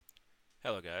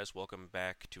Hello, guys. Welcome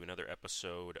back to another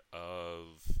episode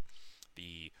of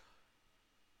the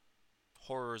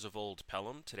Horrors of Old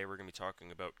Pelham. Today we're going to be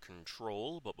talking about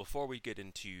Control, but before we get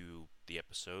into the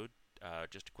episode,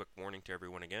 just a quick warning to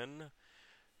everyone again.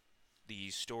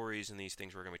 These stories and these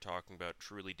things we're going to be talking about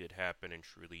truly did happen and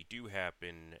truly do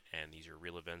happen, and these are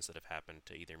real events that have happened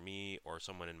to either me or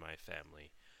someone in my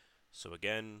family. So,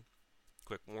 again,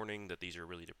 quick warning that these are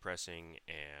really depressing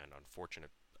and unfortunate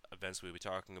events we'll be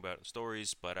talking about in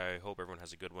stories, but I hope everyone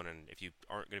has a good one. And if you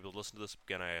aren't going to be able to listen to this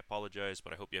again, I apologize,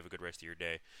 but I hope you have a good rest of your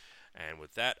day. And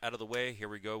with that out of the way, here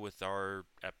we go with our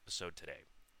episode today.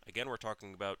 Again, we're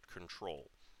talking about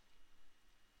control,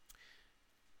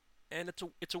 and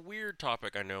it's a weird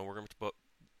topic. I know we're going to, but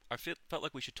felt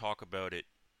like we should talk about it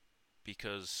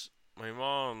because my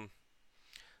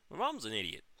mom's an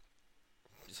idiot,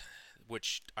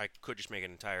 which I could just make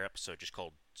an entire episode just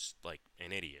called like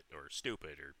an idiot or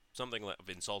stupid or something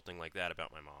insulting like that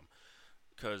about my mom.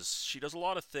 Because she does a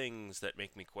lot of things that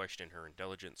make me question her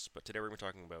intelligence. But today we're going to be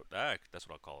talking about that's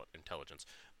what I'll call it, intelligence.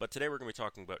 But today we're going to be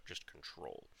talking about just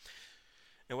control.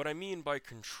 And what I mean by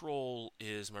control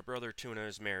is my brother Tuna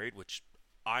is married, which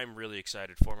I'm really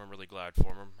excited for him. I'm really glad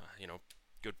for him.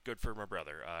 Good for my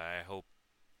brother. I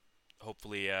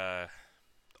hopefully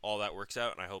all that works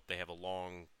out, and I hope they have a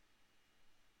long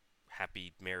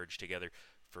happy marriage together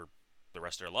for the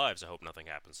rest of their lives. I hope nothing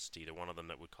happens to either one of them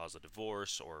that would cause a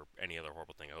divorce or any other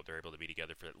horrible thing. I hope they're able to be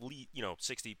together for at least,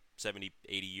 60, 70,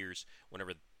 80 years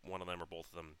whenever one of them or both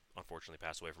of them unfortunately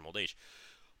pass away from old age.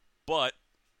 But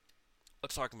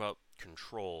let's talk about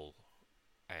control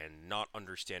and not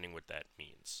understanding what that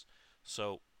means.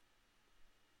 So,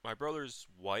 my brother's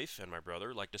wife and my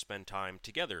brother like to spend time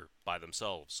together by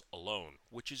themselves, alone,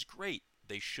 which is great.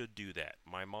 They should do that.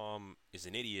 My mom is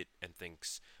an idiot and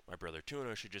thinks my brother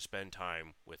Tuna should just spend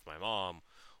time with my mom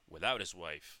without his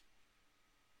wife.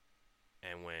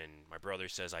 And when my brother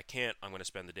says, I can't, I'm going to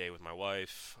spend the day with my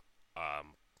wife,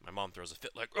 my mom throws a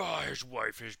fit like, oh, his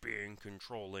wife is being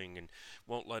controlling and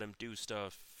won't let him do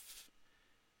stuff.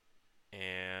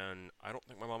 And I don't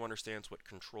think my mom understands what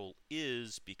control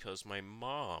is because my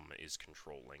mom is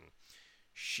controlling.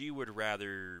 She would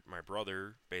rather my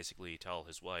brother basically tell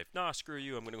his wife, nah, screw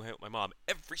you, I'm going to go hang with my mom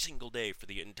every single day for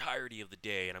the entirety of the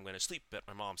day, and I'm going to sleep at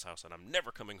my mom's house, and I'm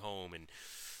never coming home, and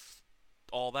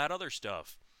all that other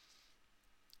stuff.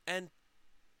 And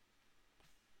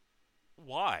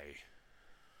why?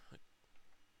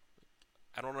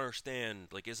 I don't understand.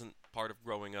 Like, isn't part of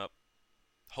growing up,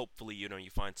 hopefully, you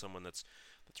find someone that's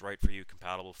right for you,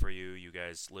 compatible for you, you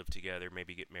guys live together,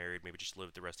 maybe get married, maybe just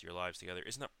live the rest of your lives together.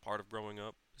 Isn't that part of growing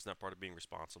up? Isn't that part of being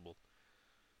responsible?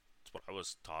 It's what I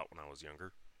was taught when I was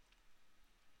younger.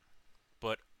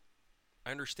 But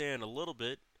I understand a little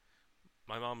bit.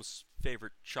 My mom's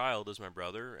favorite child is my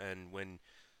brother, and when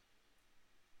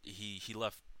he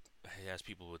left, as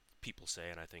people say,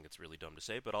 and I think it's really dumb to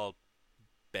say, but I'll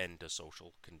bend to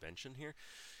social convention here.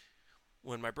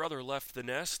 When my brother left the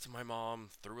nest, my mom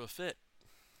threw a fit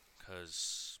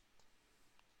because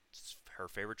it's her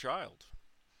favorite child.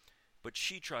 But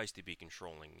she tries to be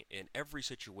controlling. In every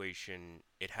situation,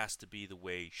 it has to be the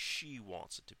way she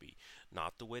wants it to be.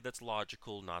 Not the way that's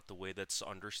logical, not the way that's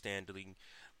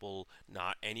understandable,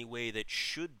 not any way that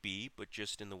should be, but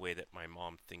just in the way that my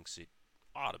mom thinks it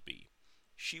ought to be.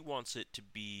 She wants it to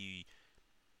be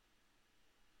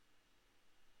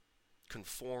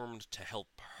conformed to help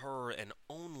her and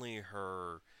only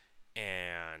her,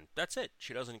 and that's it.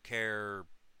 She doesn't care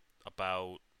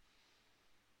about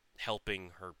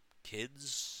helping her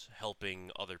kids,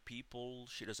 helping other people.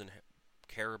 She doesn't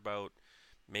care about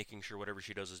making sure whatever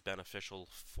she does is beneficial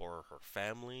for her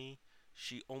family.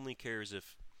 She only cares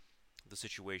if the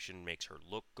situation makes her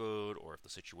look good, or if the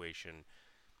situation,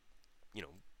 you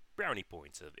know, brownie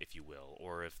points, if you will,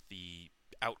 or if the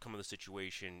outcome of the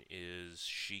situation is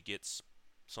she gets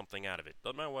something out of it.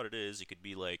 Doesn't matter what it is. It could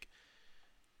be like,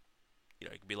 you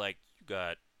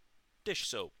got dish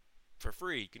soap for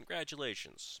free.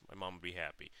 Congratulations. My mom would be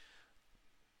happy.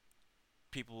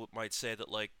 People might say that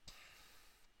like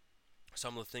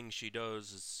some of the things she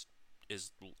does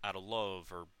is out of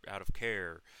love or out of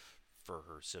care for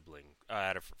her sibling,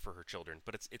 for her children,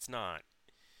 but it's not.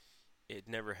 It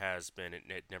never has been.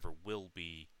 It never will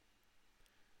be.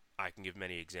 I can give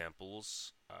many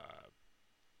examples,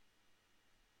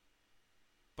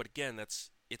 but again,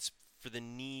 it's for the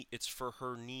need. It's for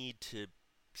her need to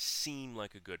seem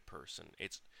like a good person.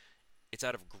 It's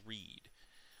out of greed.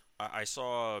 I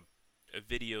saw a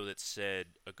video that said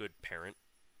a good parent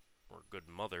or a good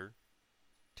mother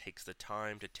takes the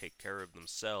time to take care of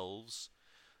themselves,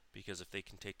 because if they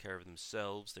can take care of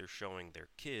themselves, they're showing their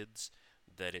kids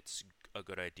that it's a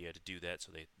good idea to do that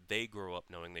so they grow up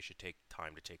knowing they should take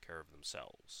time to take care of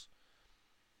themselves.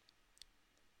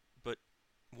 But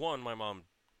one, my mom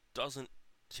doesn't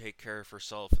take care of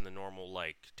herself in the normal,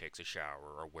 like takes a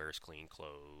shower or wears clean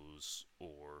clothes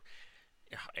or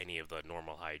any of the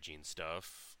normal hygiene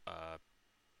stuff.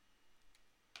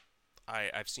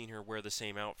 I've seen her wear the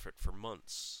same outfit for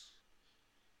months.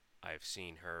 I've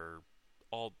seen her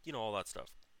all that stuff,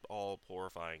 all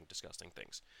horrifying, disgusting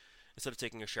things. Instead of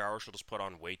taking a shower, she'll just put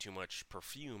on way too much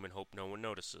perfume and hope no one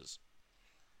notices.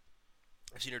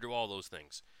 I've seen her do all those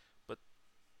things. But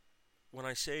when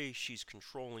I say she's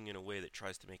controlling in a way that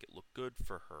tries to make it look good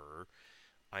for her,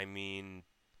 I mean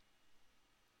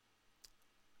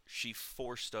she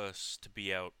forced us to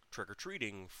be out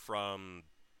trick-or-treating from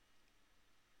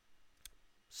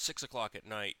 6 o'clock at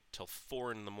night till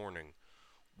 4 in the morning.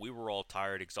 We were all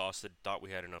tired, exhausted, thought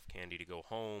we had enough candy to go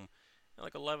home at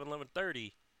like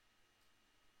 11:30.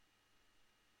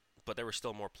 But there were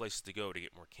still more places to go to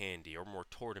get more candy or more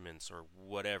tournaments or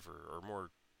whatever or more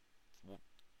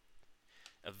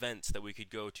events that we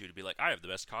could go to be like, I have the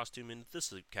best costume in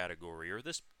this category or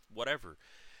this whatever.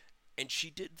 And she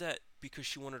did that because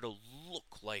she wanted to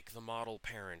look like the model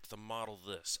parent, the model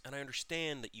this. And I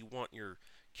understand that you want your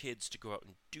kids to go out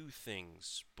and do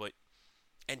things,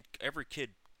 and every kid,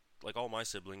 like all my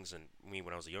siblings and me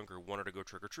when I was younger, wanted to go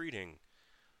trick-or-treating.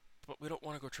 But we don't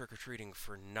want to go trick-or-treating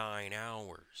for 9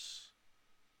 hours.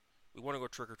 We want to go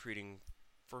trick-or-treating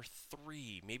for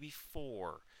 3, maybe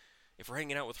 4. If we're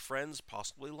hanging out with friends,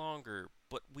 possibly longer.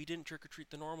 But we didn't trick-or-treat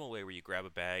the normal way where you grab a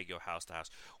bag, go house to house.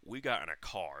 We got in a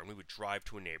car and we would drive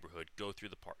to a neighborhood, go through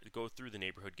the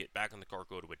neighborhood, get back in the car,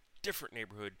 go to a different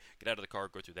neighborhood, get out of the car,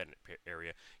 go through that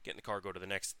area, get in the car, go to the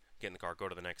next, get in the car, go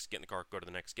to the next, get in the car, go to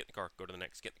the next, get in the car, go to the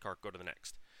next, get in the car, go to the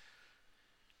next.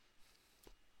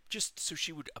 Just so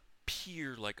she would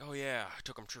appear like, oh yeah, I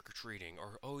took him trick-or-treating,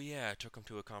 or oh yeah, I took him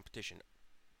to a competition,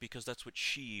 because that's what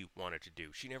she wanted to do.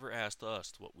 She never asked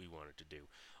us what we wanted to do.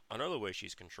 Another way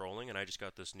she's controlling, and I just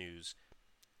got this news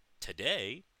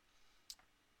today,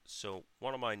 so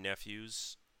one of my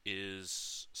nephews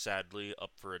is sadly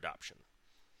up for adoption.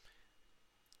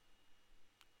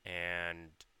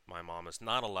 And my mom is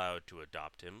not allowed to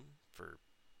adopt him for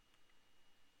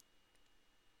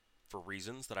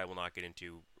reasons that I will not get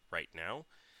into right now,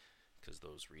 because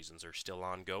those reasons are still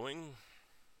ongoing.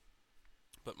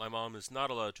 But my mom is not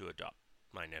allowed to adopt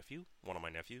my nephew, one of my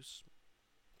nephews,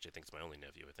 which I think is my only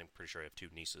nephew. I think pretty sure I have 2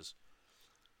 nieces.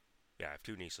 Yeah, I have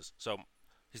 2 nieces. So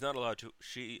he's not allowed to.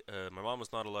 My mom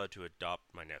was not allowed to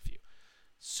adopt my nephew.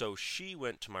 So she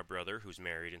went to my brother, who's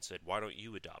married, and said, "Why don't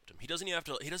you adopt him? He doesn't even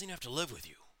have to live with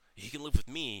you. He can live with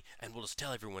me, and we'll just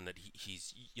tell everyone that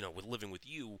he's living with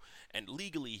you, and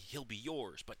legally he'll be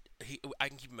yours. But I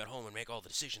can keep him at home and make all the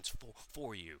decisions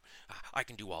for you. I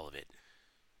can do all of it."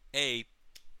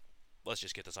 Let's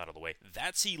just get this out of the way.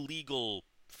 That's illegal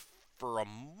for a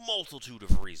multitude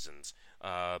of reasons.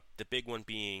 The big one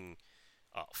being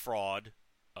fraud.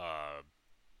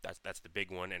 That's the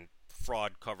big one, and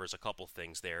fraud covers a couple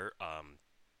things there.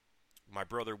 My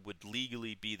brother would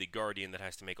legally be the guardian that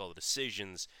has to make all the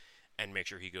decisions and make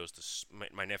sure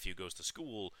my nephew goes to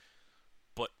school.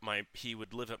 But he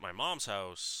would live at my mom's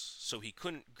house, so he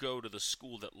couldn't go to the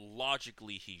school that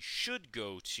logically he should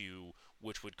go to,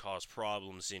 which would cause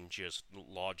problems in just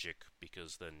logic,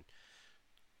 because then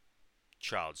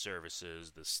child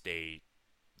services, the state,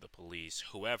 the police,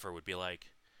 whoever would be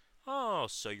like, "Oh,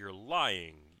 so you're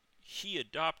lying. He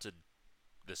adopted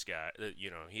this guy.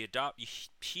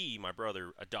 My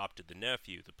brother adopted the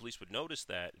nephew." The police would notice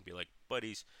that and be like, "But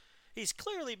he's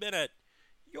clearly been at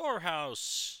your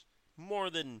house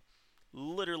more than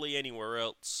literally anywhere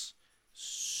else.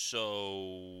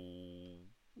 So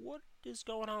what is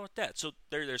going on with that?" So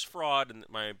there's fraud, and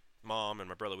my mom and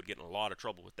my brother would get in a lot of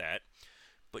trouble with that.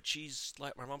 But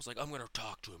my mom's like, "I'm going to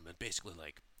talk to him and basically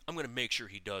like, I'm going to make sure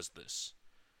he does this."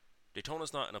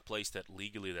 Daytona's not in a place that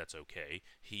legally that's okay.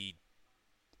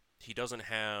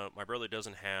 My brother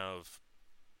doesn't have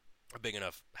a big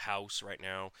enough house right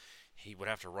now. He would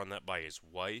have to run that by his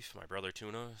wife, my brother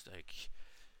Tuna.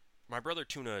 My brother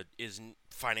Tuna is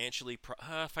financially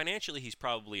he's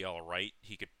probably all right.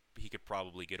 He could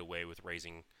probably get away with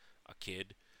raising a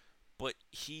kid, but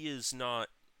he is not.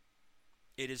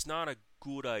 It is not a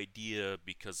good idea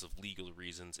because of legal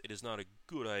reasons. It is not a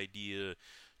good idea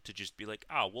to just be like,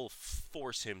 we'll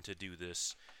force him to do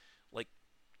this. Like,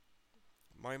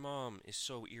 my mom is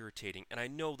so irritating, and I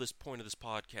know this point of this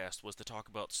podcast was to talk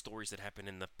about stories that happened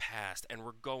in the past, and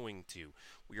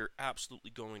we are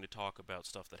absolutely going to talk about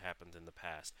stuff that happened in the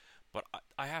past, but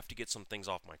I have to get some things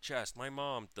off my chest. My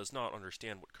mom does not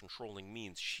understand what controlling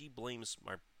means. She blames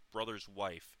brother's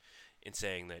wife and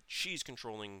saying that she's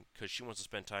controlling because she wants to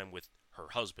spend time with her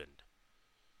husband.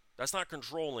 That's not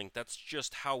controlling, that's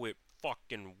just how it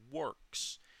fucking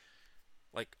works.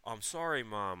 Like, I'm sorry,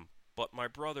 Mom, but my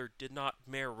brother did not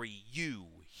marry you.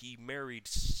 He married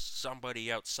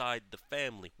somebody outside the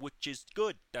family, which is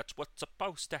good. That's what's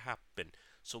supposed to happen.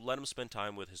 So let him spend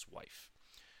time with his wife.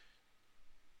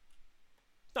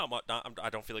 I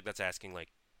don't feel like that's asking, like,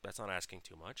 that's not asking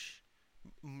too much.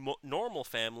 Normal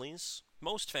families,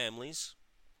 most families,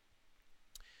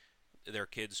 their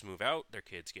kids move out, their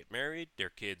kids get married, their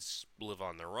kids live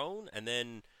on their own, and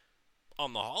then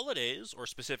on the holidays or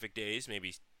specific days,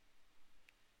 maybe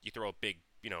you throw a big,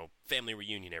 family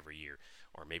reunion every year,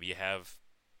 or maybe you have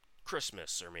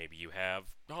Christmas, or maybe you have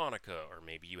Hanukkah, or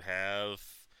maybe you have,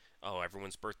 oh,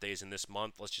 everyone's birthday is in this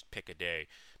month, let's just pick a day.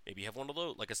 Maybe you have one of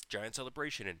those, like a giant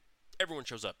celebration, and everyone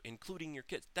shows up, including your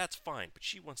kids. That's fine, but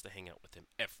she wants to hang out with him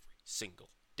every single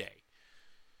day.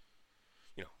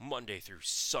 Monday through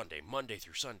Sunday, Monday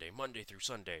through Sunday, Monday through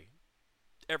Sunday,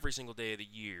 every single day of the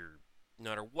year,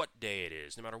 no matter what day it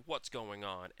is, no matter what's going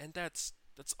on, and that's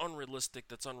unrealistic.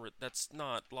 That's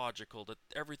not logical. That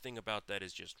everything about that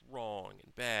is just wrong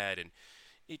and bad, and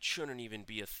it shouldn't even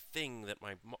be a thing that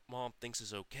my mom thinks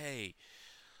is okay.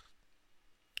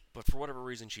 But for whatever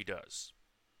reason, she does.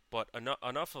 But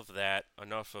enough of that.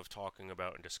 Enough of talking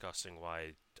about and discussing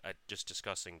why. Just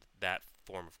discussing that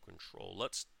form of control.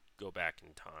 Let's go back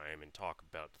in time and talk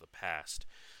about the past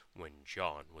when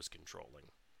John was controlling.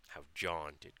 How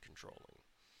John did controlling.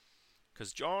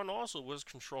 Because John also was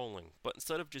controlling, but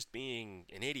instead of just being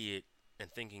an idiot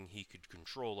and thinking he could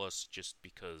control us just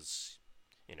because,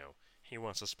 he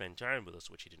wants to spend time with us,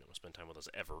 which he didn't want to spend time with us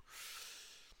ever.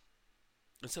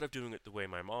 Instead of doing it the way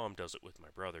my mom does it with my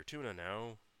brother Tuna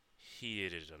now, he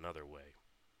did it another way.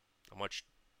 A much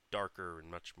darker and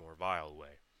much more vile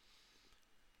way.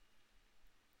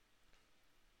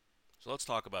 So let's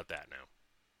talk about that now.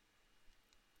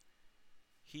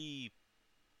 He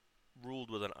ruled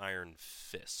with an iron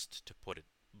fist, to put it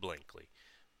blankly.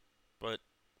 But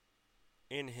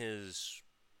in his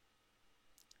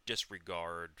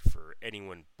disregard for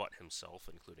anyone but himself,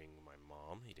 including my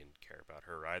mom, he didn't care about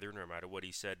her either, no matter what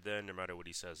he said then, no matter what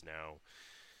he says now.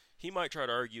 He might try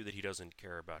to argue that he doesn't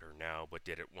care about her now, but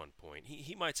did at one point.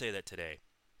 He might say that today,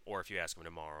 or if you ask him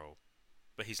tomorrow,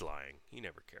 but he's lying. He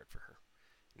never cared for her.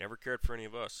 He never cared for any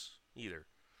of us, either.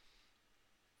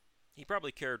 He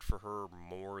probably cared for her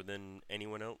more than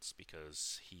anyone else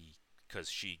because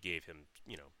she gave him,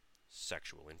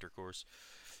 sexual intercourse.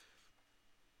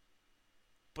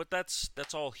 But that's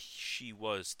all she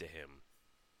was to him.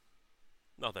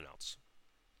 Nothing else.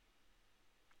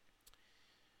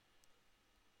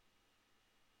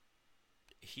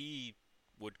 He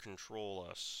would control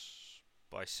us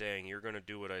by saying, you're going to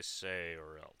do what I say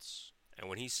or else. And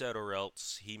when he said or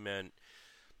else, he meant,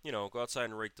 go outside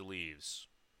and rake the leaves.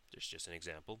 There's just an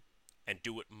example. And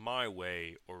do it my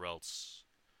way or else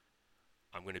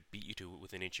I'm going to beat you to it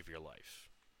with an inch of your life.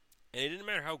 And it didn't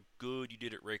matter how good you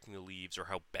did at raking the leaves or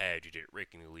how bad you did at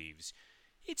raking the leaves.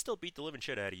 He'd still beat the living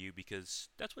shit out of you because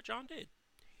that's what John did.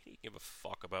 He didn't give a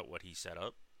fuck about what he set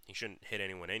up. He shouldn't hit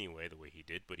anyone anyway the way he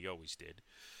did, but he always did.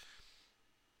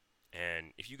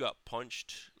 And if you got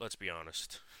punched, let's be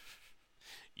honest,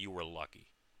 you were lucky.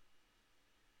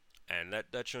 And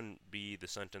that shouldn't be the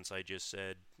sentence I just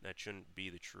said. That shouldn't be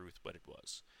the truth, but it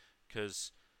was.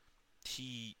 Because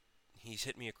he's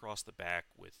hit me across the back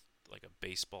with like a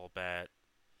baseball bat.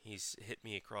 He's hit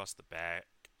me across the back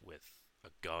with a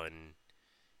gun.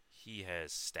 He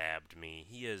has stabbed me.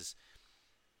 He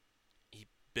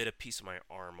bit a piece of my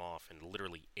arm off and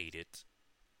literally ate it.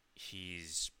 He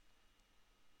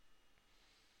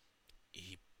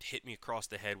hit me across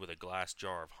the head with a glass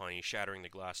jar of honey, shattering the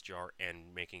glass jar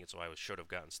and making it so I should have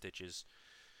gotten stitches.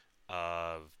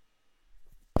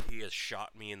 He has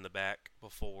shot me in the back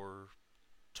before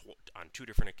on 2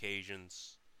 different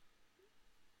occasions.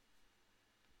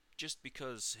 Just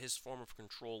because his form of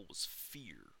control was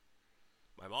fear.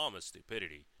 My mom is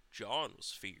stupidity. John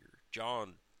was fear.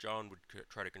 John would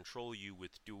try to control you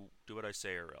with do what I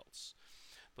say or else.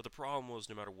 But the problem was,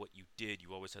 no matter what you did,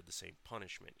 you always had the same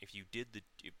punishment.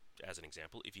 As an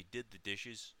example, if you did the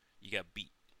dishes, you got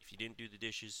beat. If you didn't do the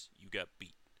dishes, you got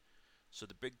beat. So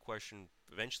the big question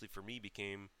eventually for me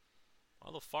became,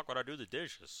 how the fuck would I do the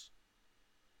dishes?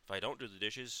 If I don't do the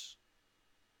dishes,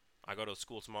 I go to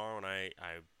school tomorrow and I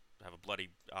have a bloody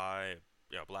eye,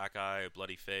 black eye, a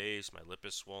bloody face, my lip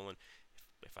is swollen.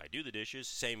 If I do the dishes,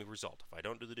 same result. If I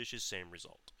don't do the dishes, same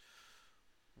result.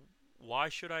 Why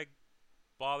should I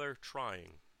bother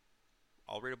trying?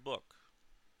 I'll read a book.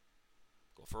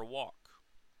 Go for a walk.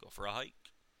 Go for a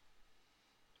hike.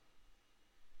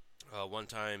 One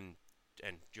time,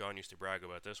 and John used to brag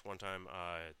about this. One time,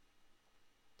 I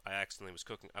accidentally was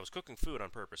cooking. I was cooking food on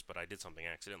purpose, but I did something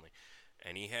accidentally,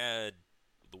 and he had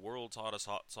the world's hottest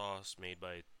hot sauce made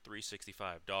by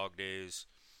 365 Dog Days,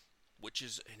 which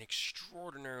is an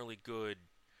extraordinarily good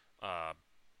uh,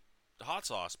 hot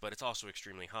sauce, but it's also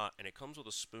extremely hot, and it comes with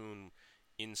a spoon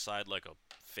inside like a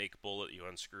fake bullet you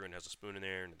unscrew and has a spoon in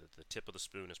there, and the tip of the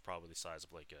spoon is probably the size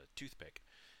of like a toothpick,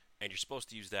 and you're supposed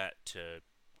to use that to.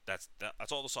 That's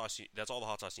all the sauce. That's all the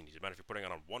hot sauce you need. No matter if you're putting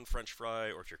it on one French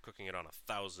fry or if you're cooking it on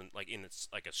 1,000, like in it's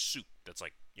like a soup that's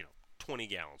like 20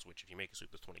 gallons. Which if you make a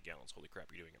soup that's 20 gallons, holy crap,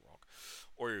 you're doing it wrong.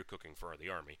 Or you're cooking for the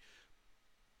army.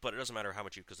 But it doesn't matter how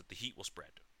much you, because the heat will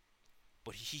spread.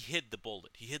 But he hid the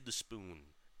bullet. He hid the spoon,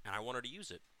 and I wanted to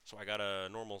use it, so I got a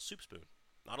normal soup spoon,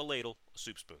 not a ladle, a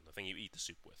soup spoon, the thing you eat the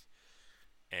soup with.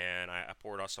 And I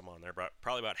poured some on there,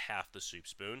 probably about half the soup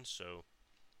spoon, so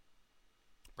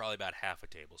probably about half a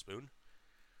tablespoon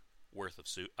worth of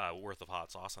worth of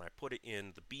hot sauce, and I put it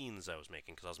in the beans I was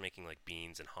making, because I was making like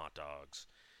beans and hot dogs,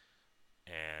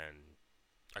 and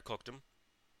I cooked them,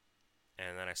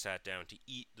 and then I sat down to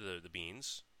eat the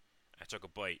beans. I took a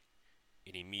bite.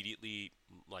 It immediately,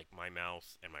 like, my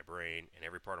mouth and my brain and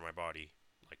every part of my body,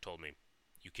 like, told me,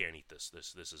 you can't eat this.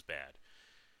 This is bad.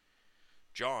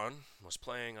 John was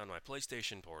playing on my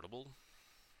PlayStation Portable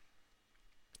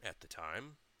at the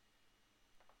time,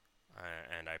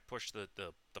 and I pushed the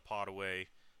pot away,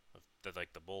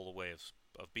 the bowl away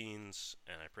of beans,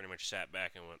 and I pretty much sat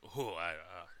back and went, oh,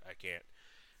 I can't.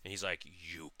 And he's like,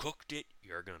 you cooked it,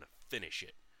 you're gonna finish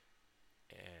it.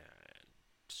 And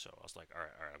so I was like, all right,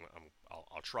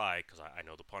 I'll try, because I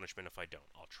know the punishment if I don't.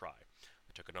 I'll try.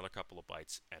 I took another couple of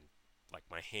bites, and like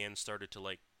my hands started to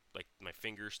like my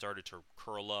fingers started to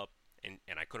curl up, and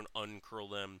I couldn't uncurl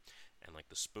them, and like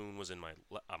the spoon was in my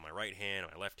right hand,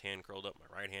 my left hand curled up,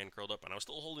 my right hand curled up, and I was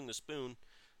still holding the spoon.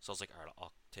 So I was like, all right,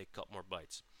 I'll take a couple more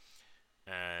bites.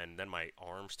 And then my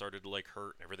arm started to like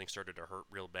hurt, and everything started to hurt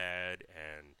real bad,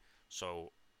 and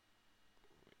so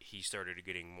he started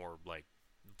getting more like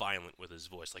violent with his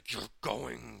voice, like, you're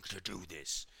going to do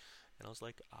this. And I was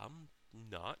like, I'm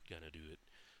not gonna do it.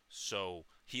 So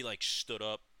he like stood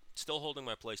up, still holding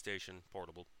my PlayStation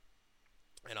Portable,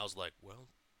 and I was like, well,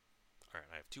 alright,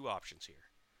 I have two options here.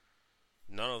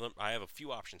 I have a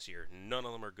few options here. None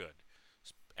of them are good.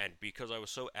 And because I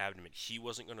was so adamant, he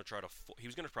wasn't going to try to, he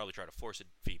was going to probably try to force it,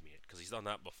 feed me it, because he's done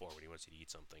that before when he wants you to eat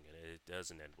something, and it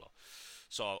doesn't end well.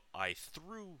 So I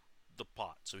threw the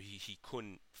pot, so he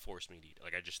couldn't force me to eat it.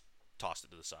 Like, I just tossed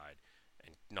it to the side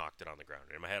and knocked it on the ground.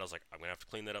 And in my head, I was like, I'm going to have to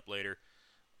clean that up later,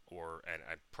 and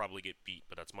I'd probably get beat,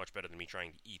 but that's much better than me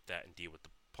trying to eat that and deal with the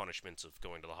punishments of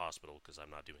going to the hospital, because I'm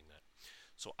not doing that.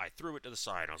 So I threw it to the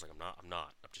side, and I was like, I'm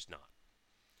just not.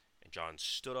 And John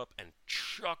stood up and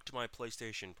chucked my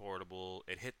PlayStation Portable.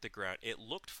 It hit the ground. It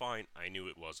looked fine. I knew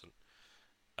it wasn't.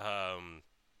 And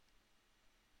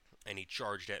he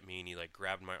charged at me, and he like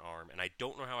grabbed my arm. And I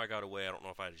don't know how I got away. I don't know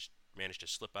if I just managed to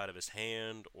slip out of his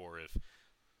hand, or if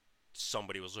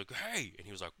somebody was like, hey, and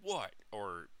he was like, what?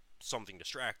 Or something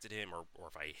distracted him, or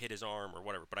if I hit his arm or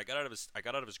whatever. But I got out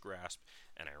of his grasp,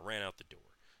 and I ran out the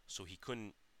door. So he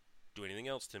couldn't do anything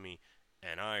else to me.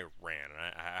 And I ran,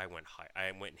 and I went high.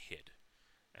 I went and hid,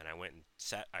 and I went and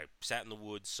sat. I sat in the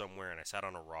woods somewhere, and I sat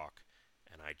on a rock,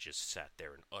 and I just sat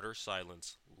there in utter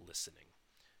silence, listening.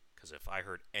 Because if I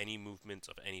heard any movement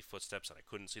of any footsteps and I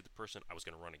couldn't see the person, I was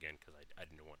going to run again, because I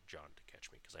didn't want John to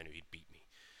catch me, because I knew he'd beat me.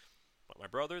 But my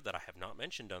brother, that I have not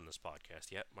mentioned on this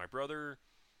podcast yet, my brother,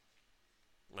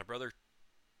 the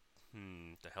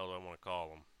hell do I want to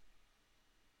call him?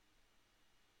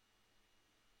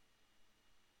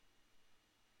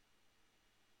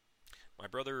 My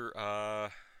brother,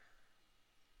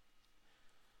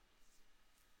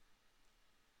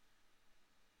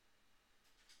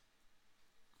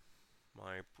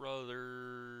 my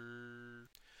brother,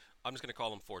 I'm just going to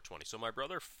call him 420. So my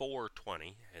brother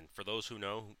 420, and for those who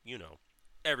know, you know.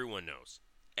 Everyone knows.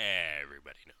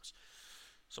 Everybody knows.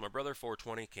 So my brother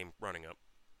 420 came running up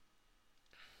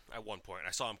at one point.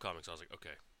 I saw him coming, so I was like,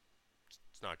 okay,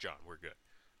 it's not John. We're good.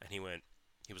 And he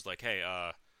was like, hey,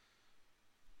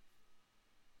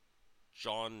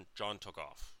 John took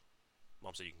off.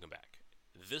 Mom said you can come back.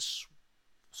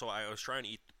 So I was trying to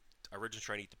eat, originally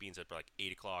trying to eat the beans at like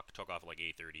 8 o'clock, took off at like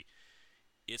 8:30.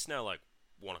 It's now like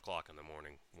 1 o'clock in the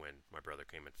morning when my brother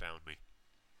came and found me.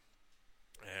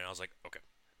 And I was like, okay.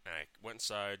 And I went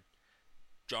inside.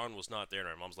 John was not there, and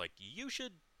my mom's like, you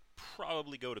should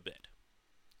probably go to bed.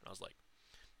 And I was like,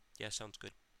 yeah, sounds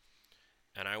good.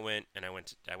 And I went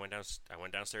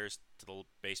downstairs to the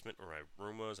basement where my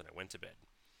room was, and I went to bed.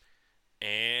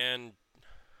 And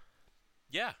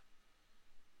yeah,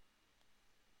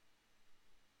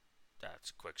 that's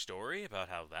a quick story about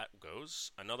how that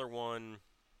goes. Another one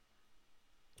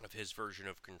of his version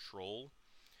of control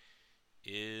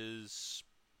is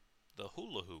the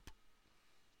hula hoop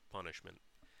punishment,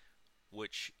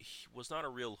 which was not a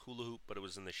real hula hoop, but it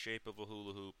was in the shape of a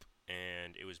hula hoop,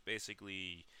 and it was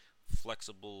basically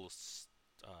flexible,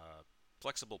 uh,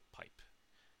 flexible pipe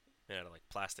made out of like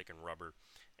plastic and rubber,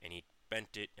 and he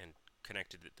bent it and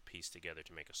connected the piece together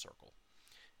to make a circle.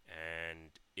 And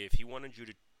if he wanted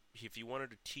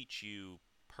to teach you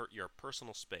your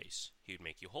personal space, he would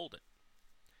make you hold it.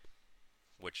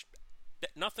 Which,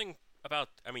 nothing about.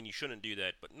 I mean, you shouldn't do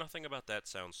that, but nothing about that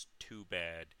sounds too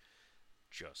bad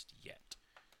just yet.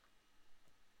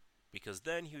 Because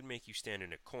then he would make you stand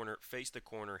in a corner, face the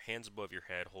corner, hands above your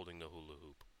head, holding the hula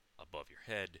hoop above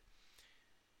your head.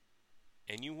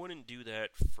 And you wouldn't do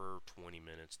that for 20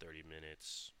 minutes, 30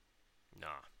 minutes.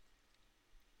 Nah.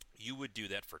 You would do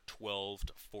that for 12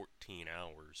 to 14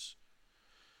 hours.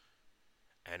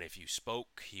 And if you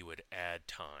spoke, he would add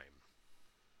time.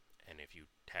 And if you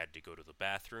had to go to the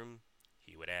bathroom,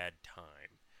 he would add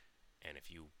time. And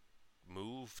if you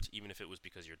moved, even if it was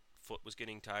because your foot was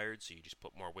getting tired, so you just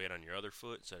put more weight on your other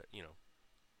foot, so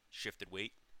shifted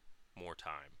weight, more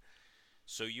time.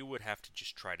 So you would have to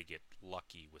just try to get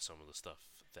lucky with some of the stuff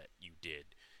that you did.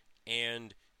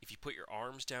 And if you put your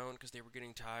arms down because they were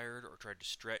getting tired, or tried to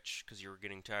stretch because you were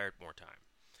getting tired, more time.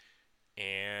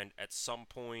 And at some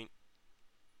point,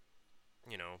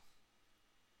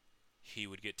 he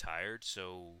would get tired,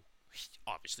 so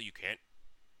obviously you can't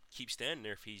keep standing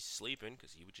there if he's sleeping,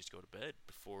 because he would just go to bed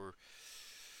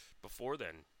before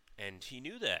then. And he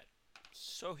knew that.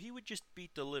 So he would just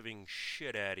beat the living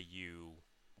shit out of you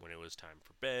when it was time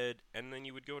for bed, and then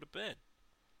you would go to bed.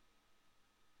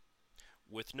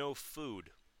 With no food.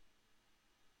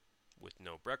 With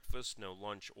no breakfast, no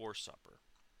lunch, or supper.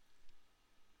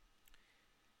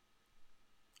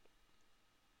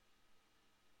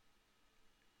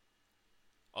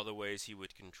 Other ways he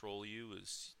would control you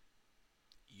is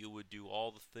you would do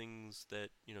all the things that,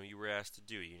 you were asked to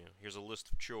do. Here's a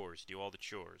list of chores, do all the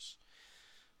chores.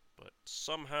 But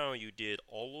somehow you did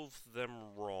all of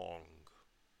them wrong.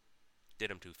 Did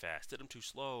them too fast, did them too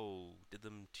slow, did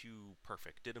them too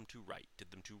perfect, did them too right, did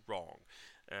them too wrong.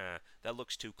 That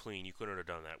looks too clean, you couldn't have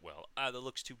done that well. That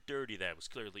looks too dirty, that was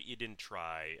clearly, you didn't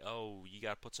try. Oh, you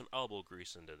gotta put some elbow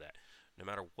grease into that. No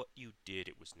matter what you did,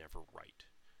 it was never right.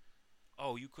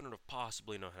 Oh, you couldn't have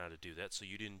possibly known how to do that, so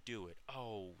you didn't do it.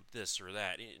 Oh, this or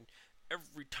that.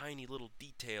 Every tiny little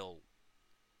detail,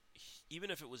 even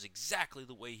if it was exactly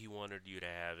the way he wanted you to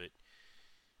have it,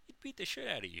 he'd beat the shit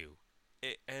out of you.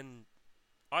 And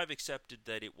I've accepted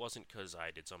that it wasn't because I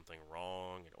did something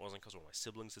wrong, and it wasn't because one of my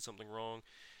siblings did something wrong.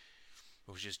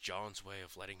 It was just John's way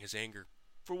of letting his anger,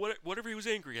 for whatever he was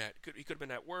angry at. He could have been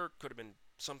at work, could have been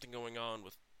something going on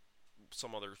with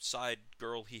some other side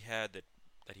girl he had that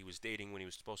he was dating when he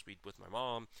was supposed to be with my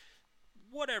mom.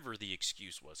 Whatever the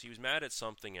excuse was, he was mad at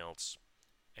something else,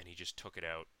 and he just took it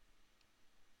out,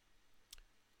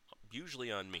 usually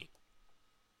on me.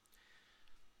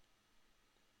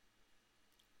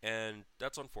 And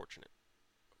that's unfortunate.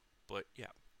 But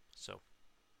yeah, so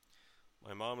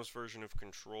my mom's version of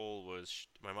control is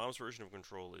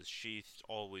she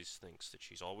always thinks that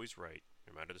she's always right,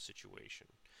 no matter the situation.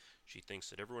 She thinks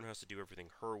that everyone has to do everything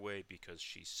her way because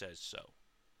she says so.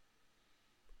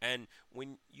 And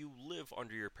when you live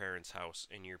under your parents' house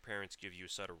and your parents give you a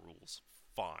set of rules,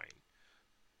 fine.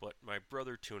 But my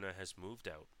brother Tuna has moved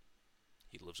out.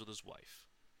 He lives with his wife.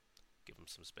 Give him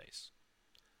some space.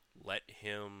 Let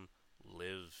him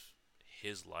live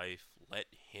his life. Let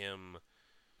him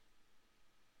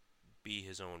be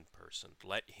his own person.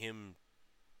 Let him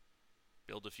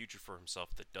build a future for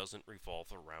himself that doesn't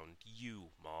revolve around you,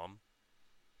 Mom.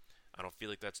 I don't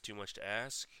feel like that's too much to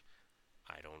ask.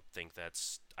 I think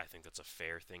that's a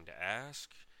fair thing to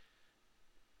ask.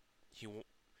 He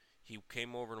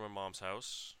came over to my mom's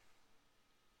house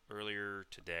earlier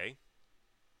today,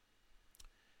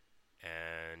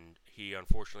 and he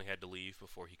unfortunately had to leave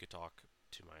before he could talk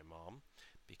to my mom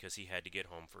because he had to get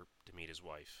home to meet his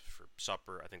wife for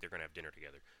supper. I think they're going to have dinner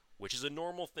together, which is a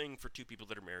normal thing for two people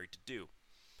that are married to do.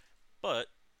 But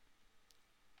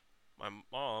my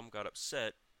mom got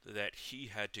upset that he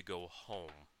had to go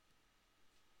home.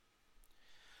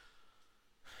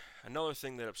 Another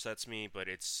thing that upsets me, but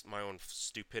it's my own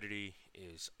stupidity,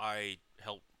 is I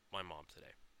helped my mom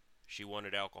today. She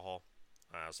wanted alcohol.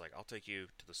 I was like, I'll take you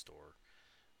to the store,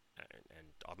 and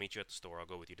I'll meet you at the store. I'll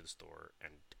go with you to the store,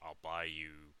 and I'll buy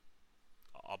you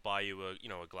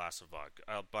a glass of vodka.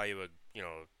 I'll buy you a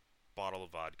bottle of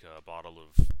vodka, a bottle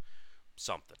of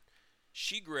something.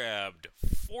 She grabbed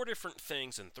four different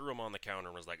things and threw them on the counter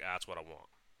and was like, "That's what I want."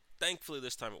 Thankfully,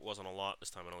 this time it wasn't a lot. This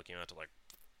time it only came out to like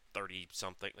 30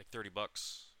 something, like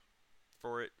 $30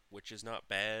 for it, which is not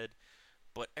bad.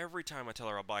 But every time I tell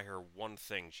her I'll buy her one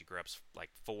thing, she grabs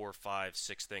like four, five,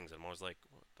 six things, and I'm always like,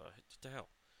 "What the hell?"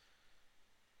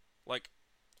 Like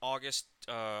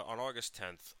on August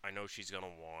 10th, I know she's gonna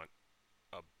want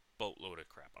a boatload of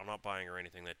crap. I'm not buying her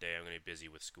anything that day. I'm gonna be busy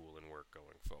with school and work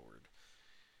going forward,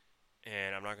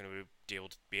 and I'm not gonna be able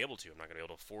to. I'm not gonna be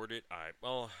able to afford it. I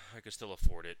could still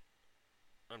afford it.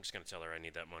 I'm just gonna tell her I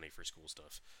need that money for school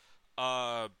stuff.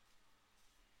 Uh,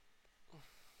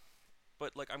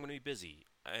 but like I'm gonna be busy,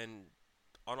 and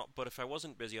but if I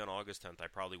wasn't busy on August 10th, I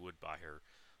probably would buy her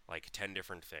like 10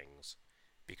 different things,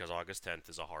 because August 10th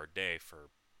is a hard day for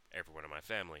everyone in my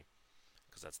family,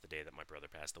 because that's the day that my brother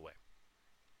passed away,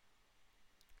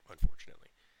 unfortunately.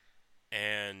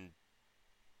 And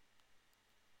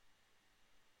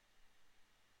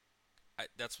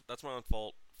that's my own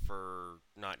fault for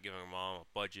not giving my mom a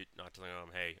budget, not telling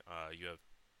mom, "Hey, you have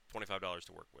 $25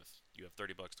 to work with. You have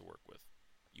 $30 to work with.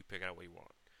 You pick out what you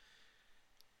want."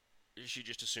 She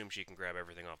just assumes she can grab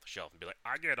everything off the shelf and be like,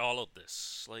 "I get all of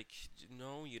this." Like,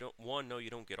 no, you don't. One, no, you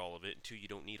don't get all of it, and two, you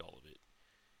don't need all of it.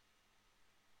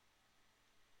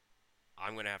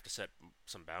 I'm gonna have to set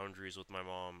some boundaries with my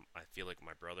mom. I feel like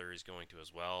my brother is going to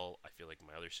as well. I feel like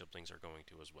my other siblings are going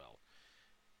to as well.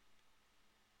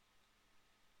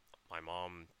 My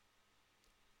mom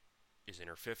is in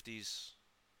her 50s,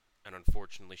 and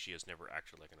unfortunately, she has never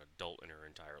acted like an adult in her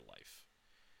entire life.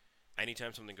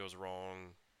 Anytime something goes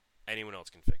wrong, anyone else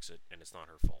can fix it, and it's not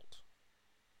her fault.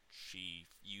 She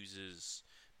uses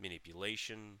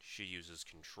manipulation. She uses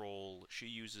control. She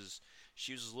uses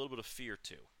a little bit of fear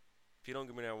too. If you don't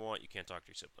give me what I want, you can't talk to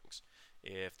your siblings.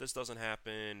 If this doesn't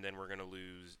happen, then we're gonna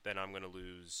lose. Then I'm gonna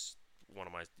lose one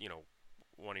of my,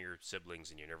 one of your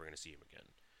siblings, and you're never gonna see him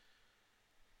again.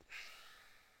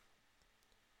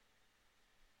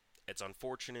 It's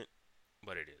unfortunate,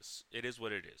 but it is. It is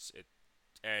what it is.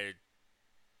 And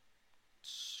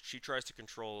she tries to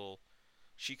control.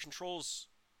 She controls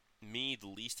me the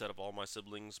least out of all my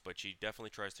siblings, but she definitely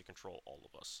tries to control all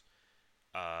of us.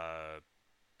 Uh,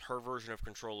 Her version of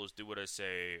control is do what I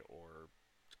say, or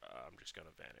I'm just gonna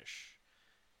vanish,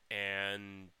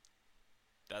 and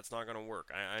that's not gonna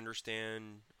work. I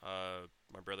understand.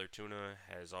 My brother Tuna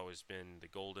has always been the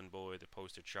golden boy, the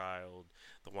poster child,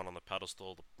 the one on the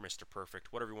pedestal, the Mr.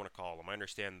 Perfect, whatever you want to call him. I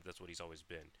understand that that's what he's always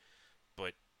been,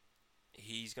 but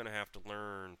he's gonna have to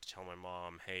learn to tell my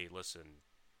mom, "Hey, listen,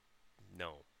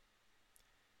 no."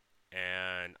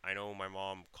 And I know my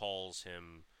mom calls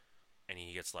him and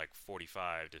he gets like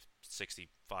 45 to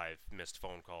 65 missed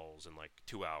phone calls in like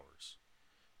 2 hours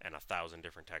and 1,000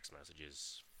 different text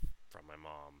messages from my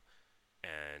mom.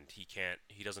 And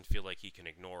he doesn't feel like he can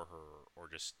ignore her, or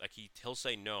just like he'll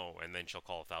say no and then she'll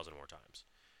call 1,000 more times.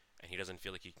 And he doesn't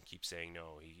feel like he can keep saying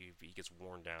no. He gets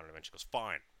worn down and eventually goes,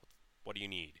 "Fine, what do you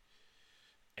need?"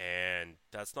 And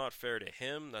that's not fair to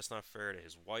him. That's not fair to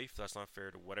his wife. That's not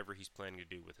fair to whatever he's planning to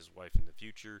do with his wife in the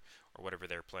future, or whatever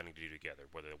they're planning to do together.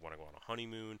 Whether they want to go on a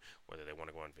honeymoon, whether they want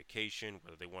to go on vacation,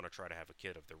 whether they want to try to have a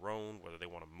kid of their own, whether they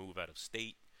want to move out of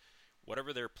state.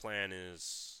 Whatever their plan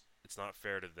is, it's not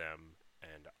fair to them.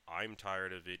 And I'm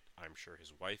tired of it. I'm sure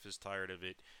his wife is tired of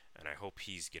it. And I hope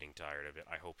he's getting tired of it.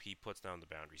 I hope he puts down the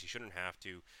boundaries. He shouldn't have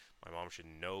to. My mom should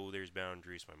know there's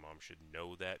boundaries. My mom should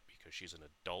know that because she's an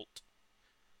adult.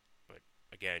 But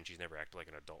again, she's never acted like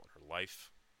an adult in her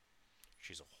life.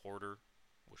 She's a hoarder,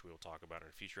 which we will talk about in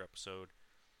a future episode.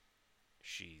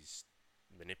 She's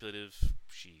manipulative.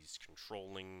 She's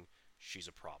controlling. She's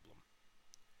a problem.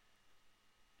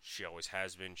 She always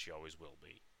has been. She always will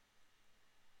be.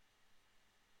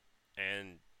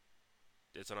 And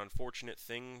it's an unfortunate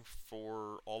thing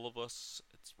for all of us.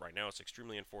 It's right now. It's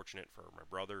extremely unfortunate for my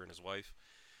brother and his wife.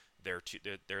 They're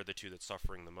the two that's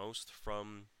suffering the most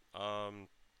from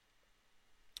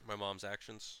my mom's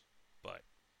actions. But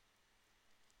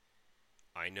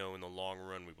I know in the long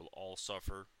run we will all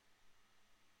suffer,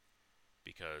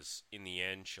 because in the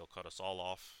end she'll cut us all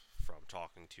off from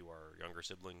talking to our younger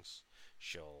siblings.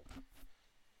 She'll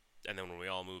And then when we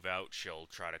all move out, she'll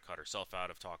try to cut herself out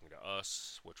of talking to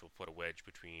us, which will put a wedge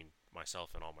between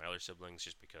myself and all my other siblings,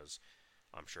 just because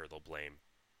I'm sure they'll blame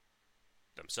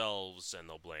themselves and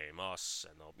they'll blame us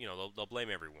and they'll blame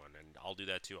everyone, and I'll do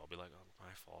that too. I'll be like, "Oh,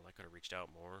 my fault. I could have reached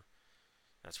out more.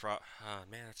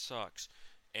 Man, that sucks."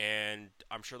 And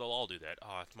I'm sure they'll all do that.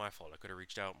 "Oh, it's my fault. I could have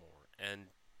reached out more."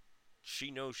 And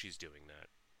she knows she's doing that.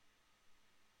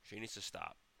 She needs to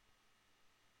stop.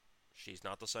 She's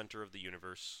not the center of the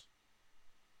universe.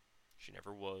 She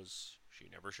never was. She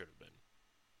never should have been.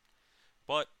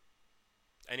 But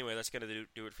anyway, that's gonna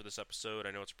do it for this episode.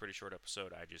 I know it's a pretty short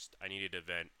episode. I needed to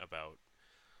vent about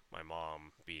my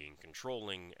mom being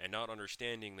controlling and not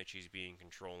understanding that she's being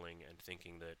controlling and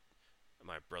thinking that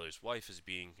my brother's wife is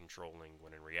being controlling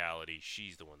when in reality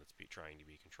she's the one that's trying to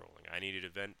be controlling. I needed to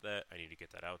vent that. I need to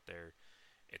get that out there.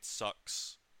 It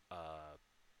sucks that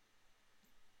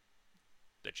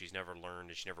she's never learned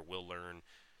and she never will learn.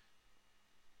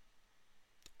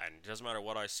 And it doesn't matter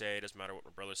what I say, it doesn't matter what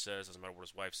my brother says, it doesn't matter what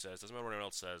his wife says, it doesn't matter what anyone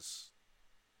else says.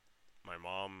 My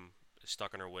mom is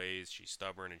stuck in her ways, she's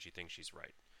stubborn, and she thinks she's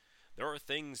right. There are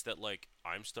things that, like,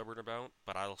 I'm stubborn about,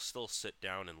 but I'll still sit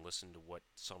down and listen to what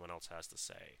someone else has to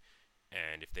say.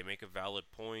 And if they make a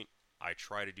valid point, I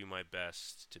try to do my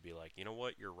best to be like, you know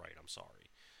what, you're right, I'm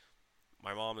sorry.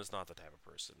 My mom is not the type of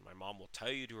person. My mom will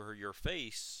tell you to your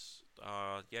face,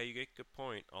 yeah, you get a good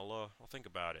point, I'll think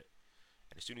about it.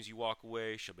 And as soon as you walk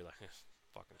away, she'll be like,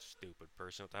 fucking stupid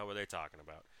person, what the hell were they talking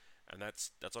about? And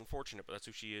that's unfortunate, but that's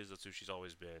who she is, that's who she's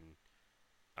always been.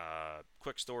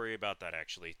 Quick story about that,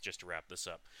 actually, just to wrap this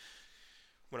up.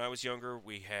 When I was younger,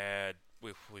 we've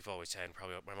always had,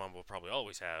 probably my mom will probably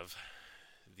always have,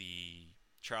 the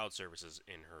child services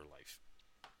in her life.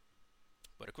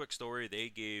 But a quick story, they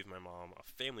gave my mom a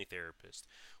family therapist,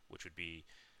 which would be,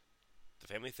 the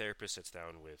family therapist sits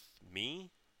down with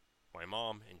me, my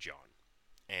mom, and John.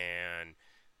 And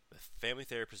the family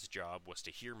therapist's job was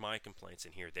to hear my complaints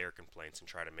and hear their complaints and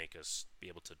try to make us be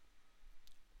able to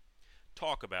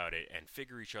talk about it and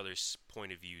figure each other's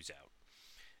point of views out.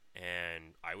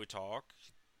 And I would talk,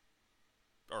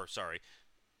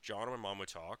 John and my mom would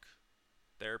talk,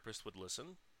 therapist would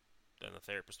listen, then the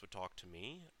therapist would talk to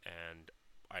me, and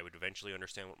I would eventually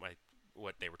understand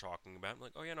what they were talking about. I'm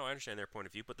like, oh yeah, no, I understand their point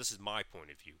of view, but this is my point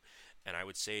of view. And I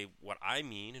would say what I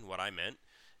mean and what I meant,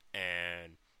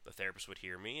 and the therapist would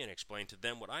hear me and explain to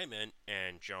them what I meant,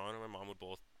 and John and my mom would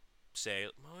both say,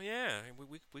 oh yeah,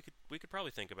 we could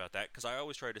probably think about that, because I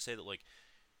always tried to say that, like,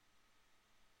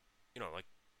 you know, like,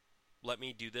 let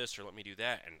me do this or let me do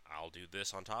that, and I'll do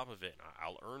this on top of it, and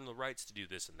I'll earn the rights to do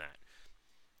this and that.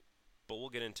 But we'll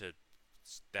get into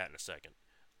that in a second.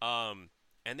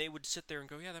 And they would sit there and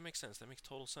go, yeah, that makes sense, that makes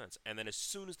total sense. And then as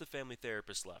soon as the family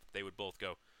therapist left, they would both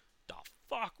go, the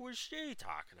fuck was she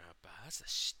talking about? That's the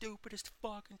stupidest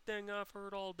fucking thing I've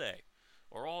heard all day,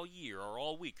 or all year, or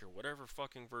all week, or whatever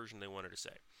fucking version they wanted to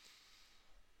say.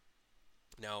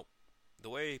 Now, the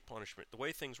way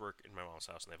things work in my mom's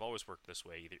house, and they've always worked this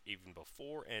way, even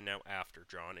before and now after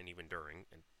John, and even during,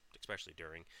 and especially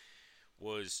during,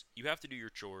 was you have to do your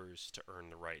chores to earn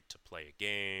the right to play a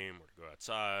game, or to go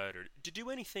outside, or to do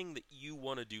anything that you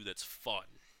want to do that's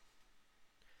fun.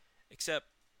 Except,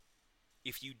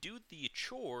 if you do the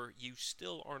chore, you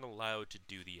still aren't allowed to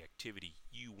do the activity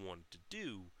you want to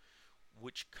do,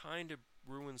 which kind of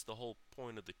ruins the whole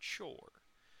point of the chore.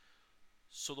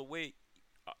 So the way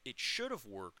it should have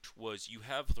worked was you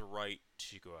have the right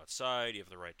to go outside, you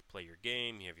have the right to play your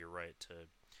game, you have your right to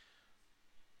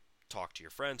talk to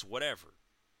your friends, whatever.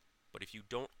 But if you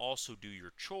don't also do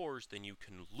your chores, then you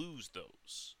can lose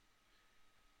those.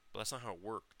 But that's not how it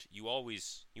worked. You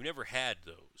never had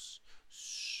those,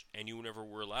 and you never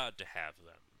were allowed to have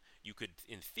them. You could,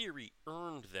 in theory,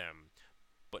 earn them,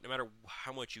 but no matter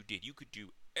how much you did, you could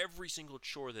do every single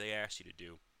chore that they asked you to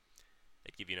do,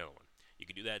 they'd give you another one. You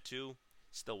could do that too,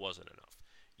 still wasn't enough.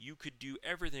 You could do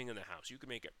everything in the house. You could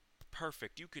make it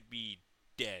perfect. You could be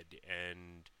dead,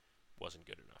 and wasn't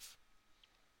good enough.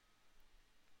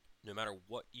 No matter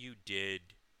what you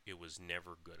did, it was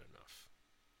never good enough.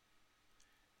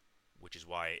 Which is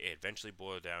why it eventually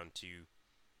boiled down to,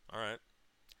 alright,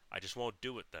 I just won't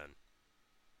do it then.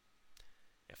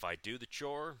 If I do the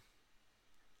chore,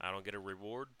 I don't get a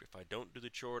reward. If I don't do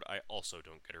the chore, I also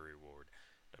don't get a reward.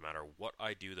 No matter what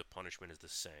I do, the punishment is the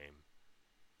same.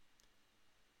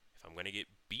 If I'm going to get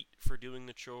beat for doing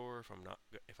the chore,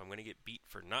 if I'm going to get beat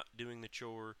for not doing the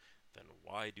chore, then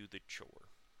why do the chore?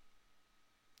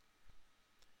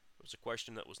 It was a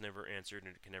question that was never answered,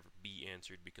 and it can never be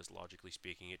answered because, logically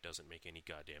speaking, it doesn't make any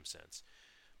goddamn sense.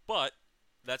 But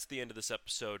that's the end of this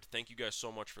episode. Thank you guys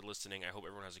so much for listening. I hope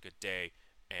everyone has a good day,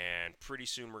 and pretty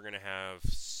soon we're going to have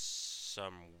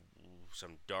some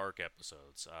dark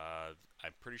episodes.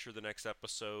 I'm pretty sure the next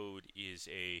episode is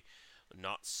a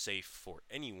not safe for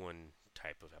anyone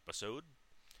type of episode,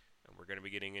 and we're going to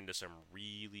be getting into some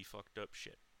really fucked up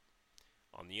shit.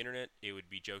 On the internet, it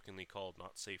would be jokingly called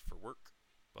not safe for work,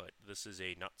 but this is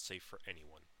a not safe for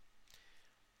anyone.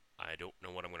 I don't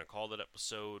know what I'm going to call that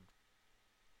episode,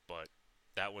 but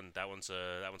that one's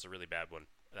a really bad one.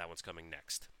 That one's coming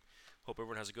next. Hope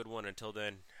everyone has a good one. Until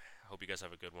then, Hope you guys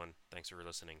have a good one. Thanks for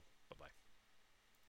listening.